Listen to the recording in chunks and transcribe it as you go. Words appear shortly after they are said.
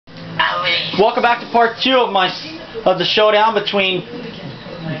Welcome back to part 2 of the showdown between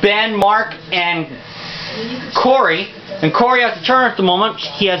Ben, Mark, and Cory. And Cory has the turn at the moment.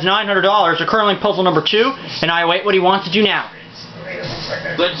 He has $900. They're currently in puzzle number 2, and I await what he wants to do now.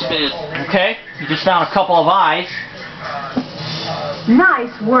 Good spin. Okay, you just found a couple of eyes.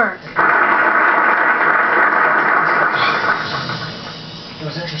 Nice work. It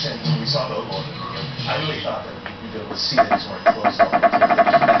was interesting when we saw the oval. I really thought that we'd be able to see that these weren't closed off.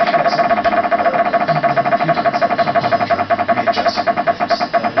 Readjusting the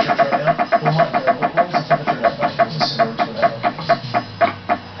temperature right now. Well, Mark, what was the temperature that night? Was it similar to that one?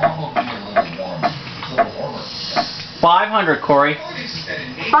 Probably a little warm. A little warmer. 500, Cory.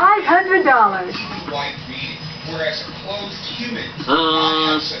 $500. Whereas a closed human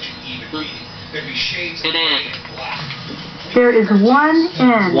has such an even reading. There'd be shades of gray and black. There is one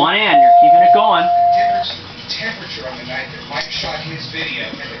N. One N. You're keeping it going. Difference in the temperature on the night that Mike shot his video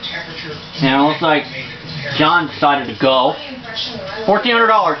and the temperature. Now it looks like John decided to go.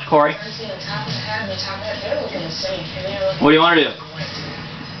 $1,400, Cory. What do you want to do?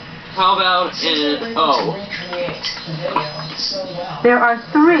 How about an O? There are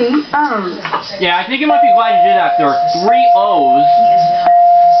 3 O's. Yeah, I think you might be glad you did that. There are 3 O's.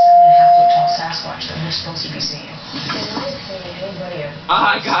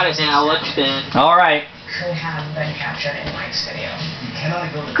 I got it now. Let's spin. All right. Could have been captured in Mike's video.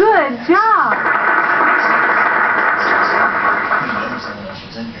 Good job.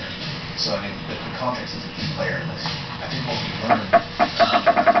 So I mean, the context is a key player in this. I think what we learned about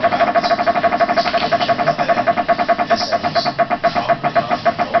this is that he's probably not an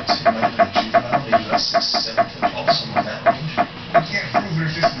adult. He might have been a juvenile, maybe about 6, 7 to 12, somewhere in that range. We can't prove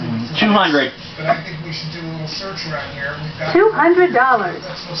there's just 200. But I think we should do a little search around here. We've got $200.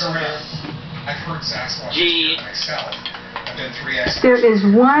 Let's look around. I've heard Sasquatch G. myself. I've done 3 X's. There is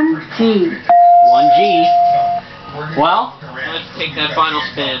 1 G. 1 G. Well, let's take that final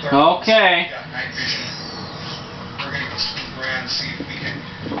spin. Okay. Night vision. We're going to go scoop around and see if we can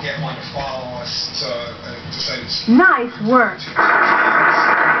get one to follow us. So I decided to Nice work.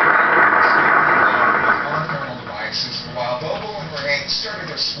 our thermal devices while Bobo and Renee started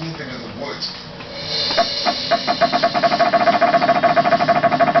their swoop into the woods.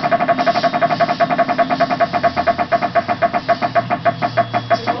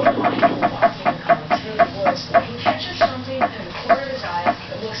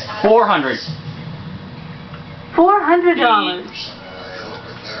 $400. $400.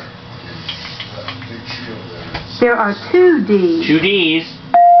 There are 2 D's. 2 D's.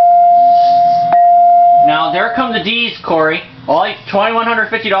 Now there come the D's, Cory. All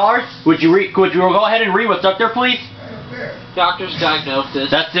 $2,150. Would you go ahead and read what's up there, please? Doctor's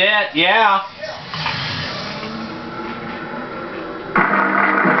diagnosis. That's it. Yeah.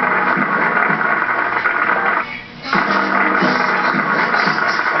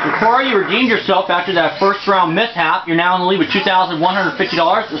 Cory, you redeemed yourself after that first round mishap. You're now in the lead with $2,150.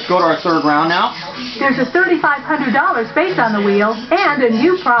 Let's go to our 3rd round now. There's a $3,500 space on the wheel and a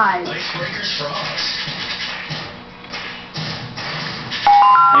new prize.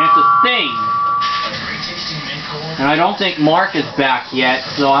 And it's a thing. And I don't think Mark is back yet,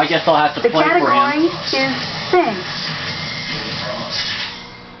 so I guess I'll have to play for him. The category is thing.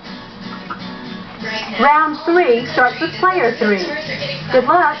 Round 3 starts with player 3. Good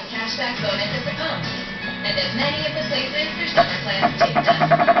luck. And in many of the places, there's summer plans taken up.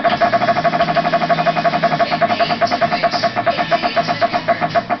 Get paid to switch. Get paid to discover.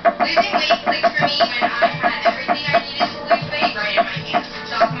 Losing weight clicked for me when I had everything I needed to lose weight right in my hands.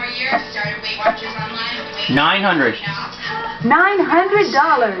 Sophomore year, started Weight Watchers online. $900. $900.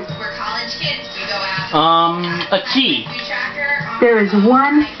 We're college kids. We go out. A T. There is 1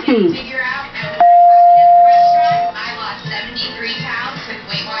 T. Figure out. I lost 73 pounds with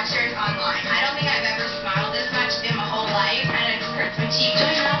Weight Watchers online. I don't think I've ever smiled this much in my whole life, and I just hurt my cheek.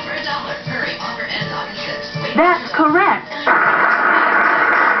 Join now for $1. Hurry, offer ends August 6th. That's correct.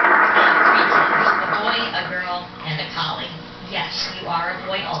 A boy, a girl, and a collie. Yes, you are a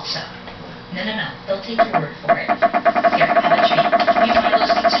boy also. No. They'll take your word for it. Here, have a treat. We buy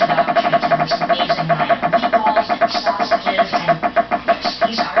those Kitchen Dog treats in this amazing line of meatballs and sausages and yes,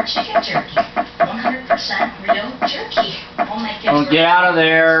 these are chicken jerky. 100% real jerky. All my kids Oh, get out of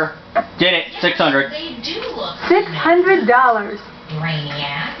there. Did it. 600. They do look $600.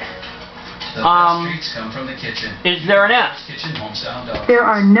 Brainiac. Treats come from the kitchen. Is there an F? Kitchen homestyle dog. There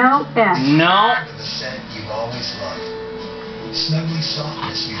are no F's. No. The scent you've always loved. Snuggly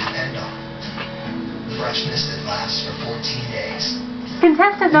softness you depend on. Freshness that lasts for 14 days.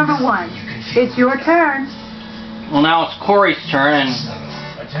 Contestant number 1. It's your turn. Well, now it's Cory's turn, and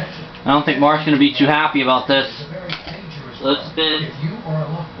Attention. I don't think Mark's going to be too happy about this. Let's spin. If you or a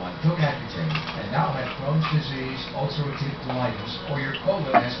loved one took Accutane and now have Crohn's disease, ulcerative colitis, or your colon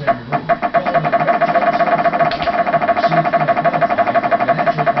has been removed, call the Red Rose Health see if you can qualify for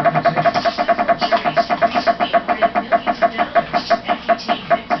financial compensation. Recently awarded millions of dollars to Accutane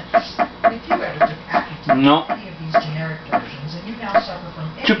victims. If you ever took Accutane, No. any of these generic versions, and you now suffer from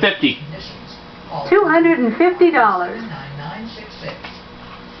any $250. conditions, call $250. 9966.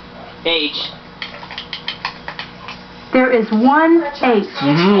 H. There is one H. 1H.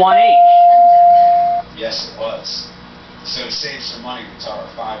 Yes, it was. So to save some money, we taught our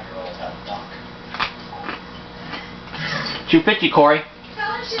 5-year-old how to dunk. $250, Cory.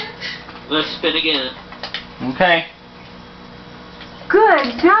 Let's spin again. Okay.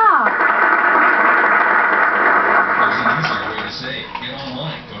 Good job. There's an easier way to save. Get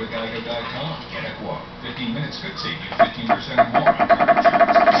online. Go to Geico.com. Get a quote. 15 minutes could save you 15% or more on car insurance.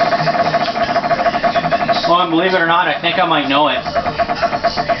 Well, and believe it or not, I think I might know it.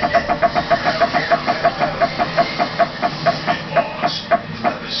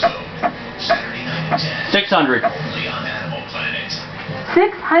 $600.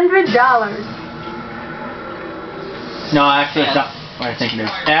 $600. No, actually, it's not what I think it is.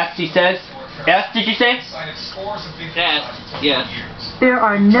 S, he says. S, did you say? S. Yes. There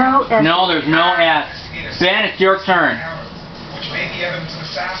are no S's. No, there's no S. Ben, it's your turn. Which may be evidence of a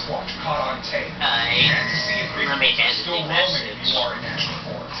Sasquatch caught on tape. And to see if Let me Bigfoot is edit still the roaming in message. Florida National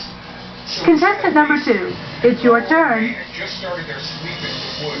Forest. So Contestant number 2. It's your turn. They had just started their sweep into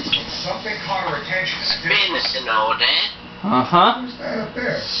the woods when something caught her attention. BenS71287. Uh-huh. Who's that up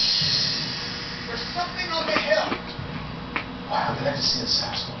there? There's something on the hill. Wow, did I just see a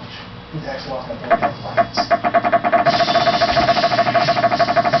Sasquatch? Who the heck's walking up there with lights?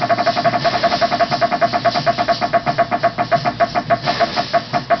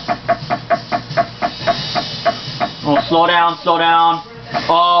 Oh, slow down, slow down.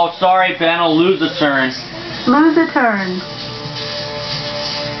 Oh, sorry, Ben, I'll lose a turn. Lose a turn.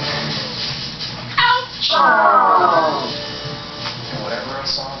 Oh. And whatever I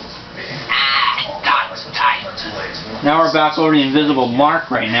saw was big. Now we're back over the invisible Mark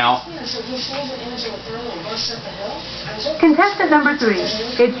right now. Contestant number 3.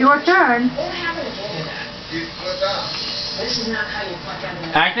 It's your turn.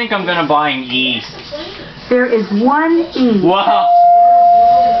 I think I'm gonna buy an E. There is one E. Wow.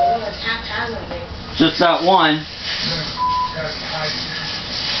 Just that one.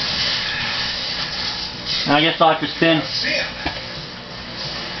 I guess I'll have to spin. See him.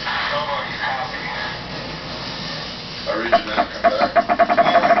 I read you now, come back.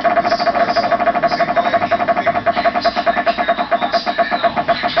 Alright, this is what I saw. There was a bipedal figure.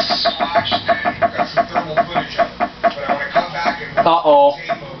 Got some thermal footage of it. But I want to come back and Uh-oh.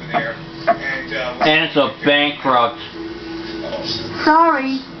 tape over there. And it's a bankrupt.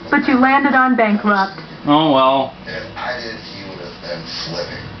 Sorry, but you landed on bankrupt. Oh well. If I did, he would have been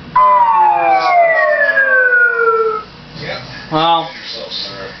flipping. Yep. Well, Get yourself,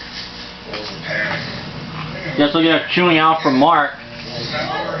 sir. What was the panic? guess we'll get a chewing out from Mark.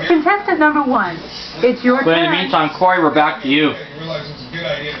 Contestant number 1. It's your But in the turn. meantime, Cory, we're back to you. You realize it's a good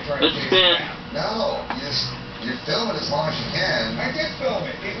idea to try to Let's chase spin. it down. No, you film it as long as you can. I did film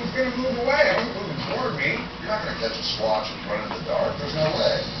it. It was going to move away. It wasn't moving toward me. You're not going to catch a swatch and run in the dark. There's no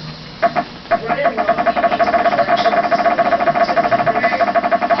way.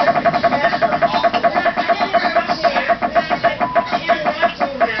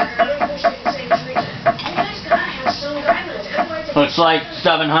 Looks like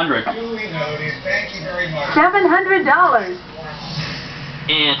 700. Duly noted. Thank you very much. $700.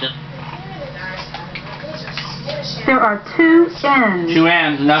 And There are 2 N's. 2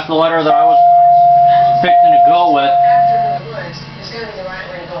 N's, and that's the letter that I was fixing to go with.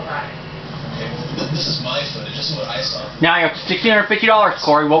 This is my footage. This is what I saw. Now you have $1,650,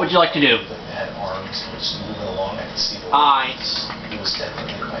 Cory. What would you like to do? They had arms which moving along. I could see the I. It was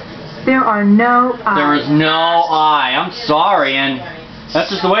definitely it might be the thing. There are no I's. There is no I. I'm sorry, and that's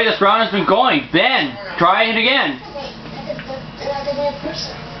just the way this round has been going. Ben, try it again. wait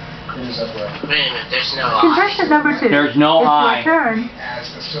a minute, there's no I. Contestant number 2. There's no it's I. your turn.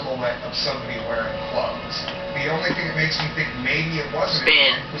 As the silhouette of somebody wearing clothes. The only thing that makes me think maybe it wasn't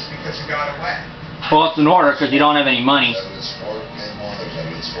Spin. him was because he got away. Well, it's in order because you don't have any money. Evidence for it being one, there's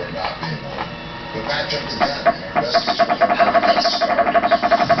evidence for it not being one. But match up the gun, and our investigation was already got started.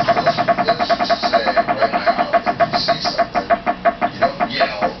 Let's just say right now, if you see something, you don't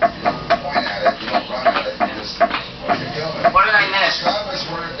yell, you don't point at it, you don't run at it, you just fucking film it. What did I miss? Describe us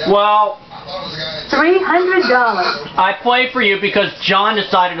where it down. Well, I thought it was a guy that $300. I played for you because John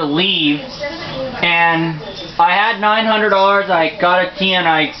decided to leave, and I had $900. I got a T and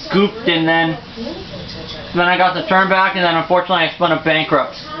I goofed, and then I got the turn back, and then unfortunately I spun a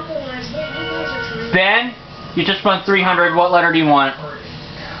bankrupt. Ben, you just spun 300. What letter do you want?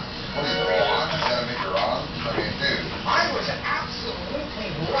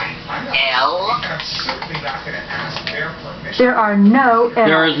 L. There are no L's.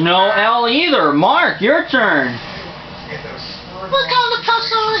 There is no L either. Mark, your turn. What kind of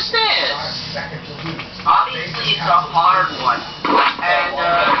puzzle is this? Obviously, it's a hard one. And,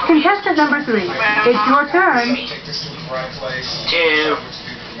 Contestant number 3, it's your turn. 2.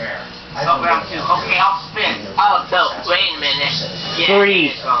 Oh, round 2. Okay, I'll spin. Oh, no, wait a minute. Yeah,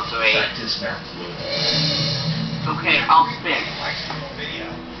 3. it's on 3. Okay, I'll spin.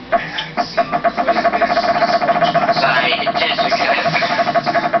 Sorry, it just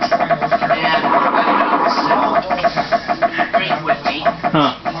drink with me.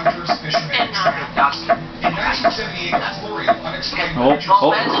 Huh. Oh,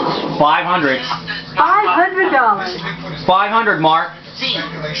 500. $500. 500, Mark. C.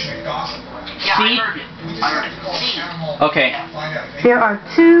 Yeah, C? I heard it. C. Okay. There are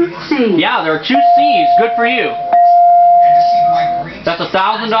 2 C's. Yeah, there are 2 C's. Good for you. That's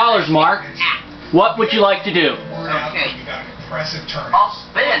 $1,000, Mark. What would you like to do? Okay. I'll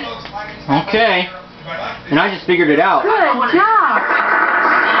spin. Okay. And I just figured it out. Good job.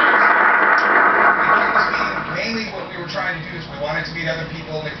 Mainly what we were trying to do is we wanted to meet other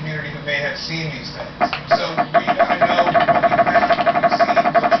people in the community who may have seen these things. So we want to know what you have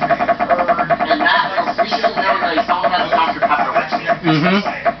seen, what you may have heard. And that we should know that you don't have Dr. Pepper with you. Mm-hmm.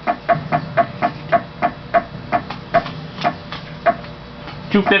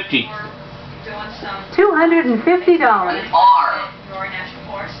 $250. $250. R.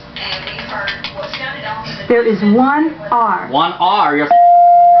 There is 1 R. 1 R. You're 1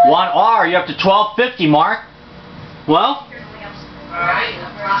 R. You're up to $12.50, Mark. Well. Alright.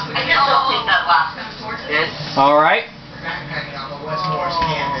 I guess I'll take that last bid. All right.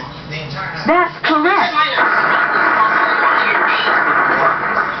 That's correct.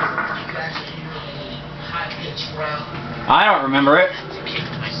 I don't remember it.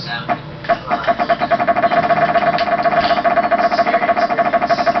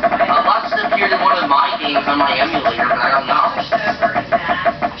 Lots appeared in one of my games on my emulator, but I don't know.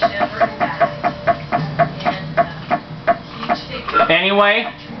 Anyway,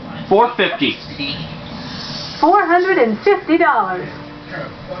 $450. $450.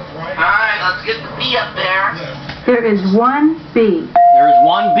 Alright, let's get the B up there. There is 1 B. There is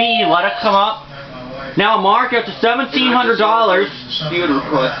 1 B. Let it come up. Now, Mark, you're up to $1,700.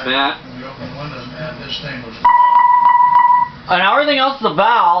 Beautiful, Matt. And everything else is a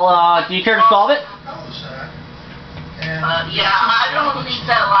vowel. Do you care to solve it? Yeah, I don't need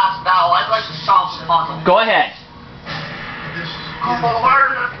that last vowel. I'd like to solve the puzzle. Go ahead.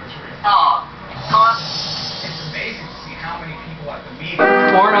 It's amazing to see how many people at the meeting.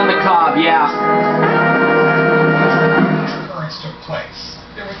 Corn on the cob, yeah. Occurrence took place.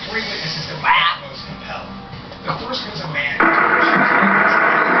 There were 3 witnesses that we found most compelling. The first was a man.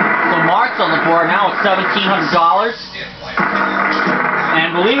 So Mark's on the board now with $1,700.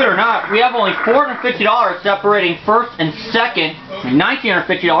 And believe it or not, we have only $450 separating first and second, and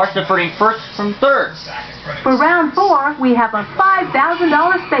 $1,950 separating first from third. For round 4, we have a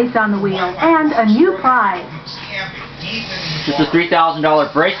 $5,000 space on the wheel and a new prize. Just a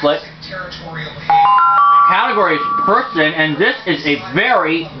 $3,000 bracelet. Category is person, and this is a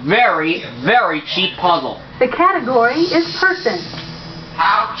very, very, very cheap puzzle. The category is person.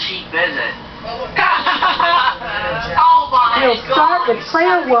 How cheap is it? Oh my We'll start with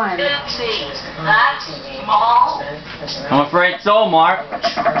player 1. That's small. I'm afraid so, Mark. That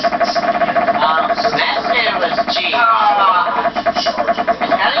shit was cheap.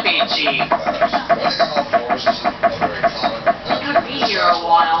 It's gotta be cheap. It could be here a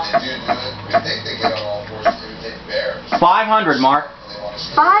while. 500, Mark.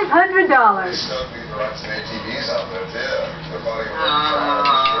 $500.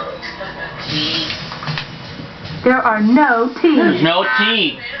 There are no T's. There's no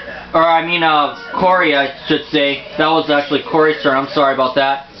T. Or, I mean, Cory, I should say. That was actually Cory's turn. I'm sorry about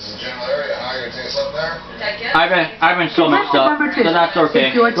that. I've been so mixed up, so that's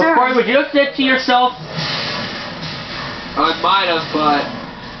okay. But Cory, would you have said to yourself? I might have, but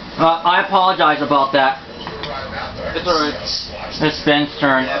I apologize about that. it's alright. It's Ben's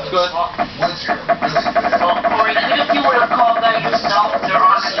turn. That's good. Well, Cory, even if you would have called that yourself, there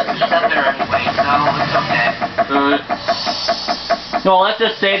aren't any T's up there anyway, so it's okay. No, let's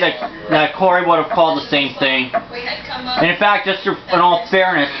just say that Cory would have called the same thing. We had come And in fact, just in all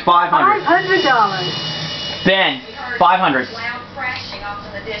fairness, $500. $500. Ben, 500. Crashing off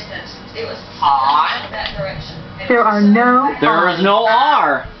in the distance. It was R. that direction. There are no There is no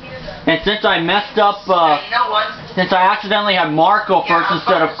R. And since I messed up, You know what? since I accidentally had Mark go first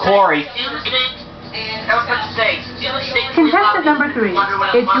instead of Cory, Contestant number 3,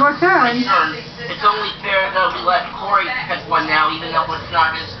 it's your turn. It's only fair that we let Cory pick one now, even though it's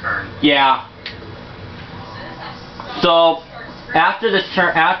not his turn. yeah. So after this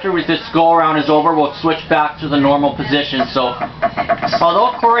turn, after this go around is over, we'll switch back to the normal position. So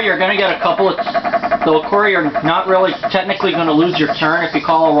although Cory, you're gonna get a couple of, though Cory, you're not really technically gonna lose your turn if you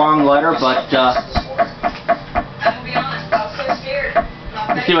call a wrong letter, but I'm gonna be honest, I was so scared.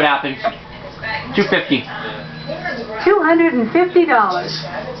 let's see what happens. 250. $250.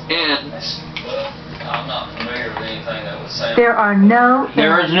 And I'm not familiar with anything that would say. There are no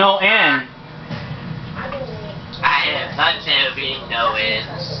There is no N. I have not there being no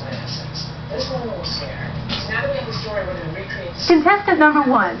ends. Contestant number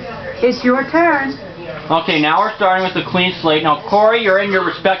 1, it's your turn. Okay, now we're starting with a clean slate. Now Cory, you're in your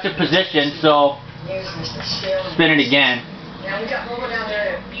respective position, so spin it again. Now we got Lola down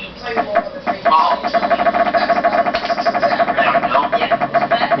there to play the ball with the three.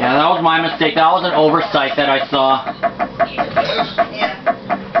 Yeah, that was my mistake. That was an oversight that I saw. Yeah.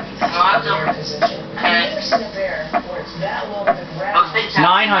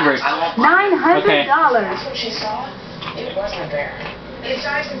 900. $900. She saw it wasn't a bear. In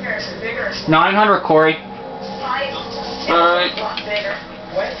size comparison, bigger or smaller? 900, Cory. 5, 10 Alright. a lot bigger.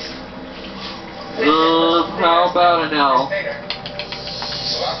 What? How about an L? Bigger.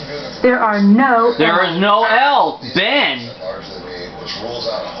 So after doing the There are no There is no L. Ben. largely mean, which rules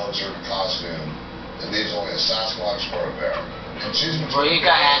out a hunter costume that leaves only a Sasquatch or a bear. And choosing Well, you between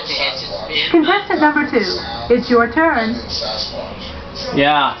gotta have a to hit the Sasquatch spin. Contestant number 2, it's your turn. and Sasquatch.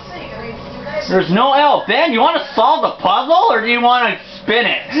 Yeah. There's no L. Ben, you want to solve the puzzle or do you want to spin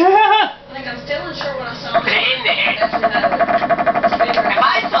it? Like, I'm still unsure what I saw. Spin it. That's another. If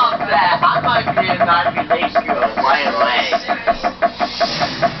I thought that, I might be in my relationship right away.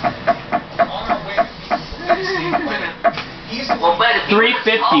 Well, but if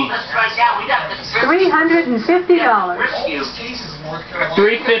 350. right now, we got the $350. rescue.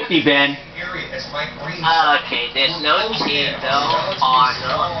 350, Ben. Okay, there's no T, no R,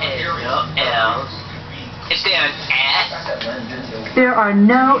 no N, no L. Is there an S? There are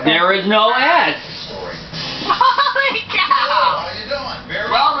no There is no S. Holy cow! How you doing?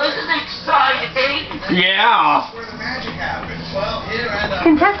 Well, this is exciting. Yeah. Where the magic happens. Well, here and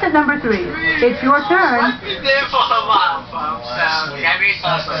Contestant number 3, it's your turn. I've been there for a while, folks. Get me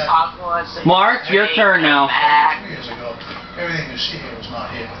some popcorn. Mark, your turn now. Back. years ago, everything you see here was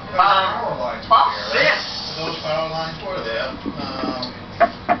not here. Power lines what's this? Those power lines were there.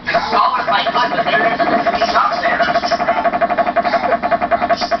 I saw it like God, but there isn't anything up there.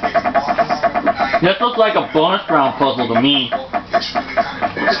 This looks like a bonus round puzzle to me. I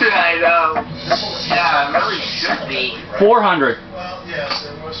know. Yeah, it really should be. 400. Well, yes,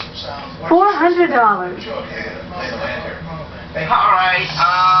 there was some sounds. $400. Alright,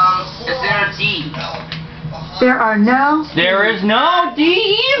 is there a D? There are no There is no D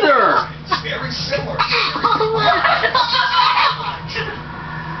either. Very similar.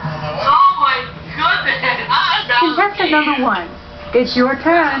 Oh my goodness! Contestant number 1, it's your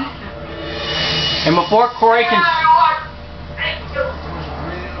turn. And before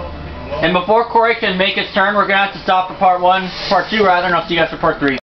Cory can make his turn, we're gonna have to stop for part 2 rather, and I'll see you guys for part 3.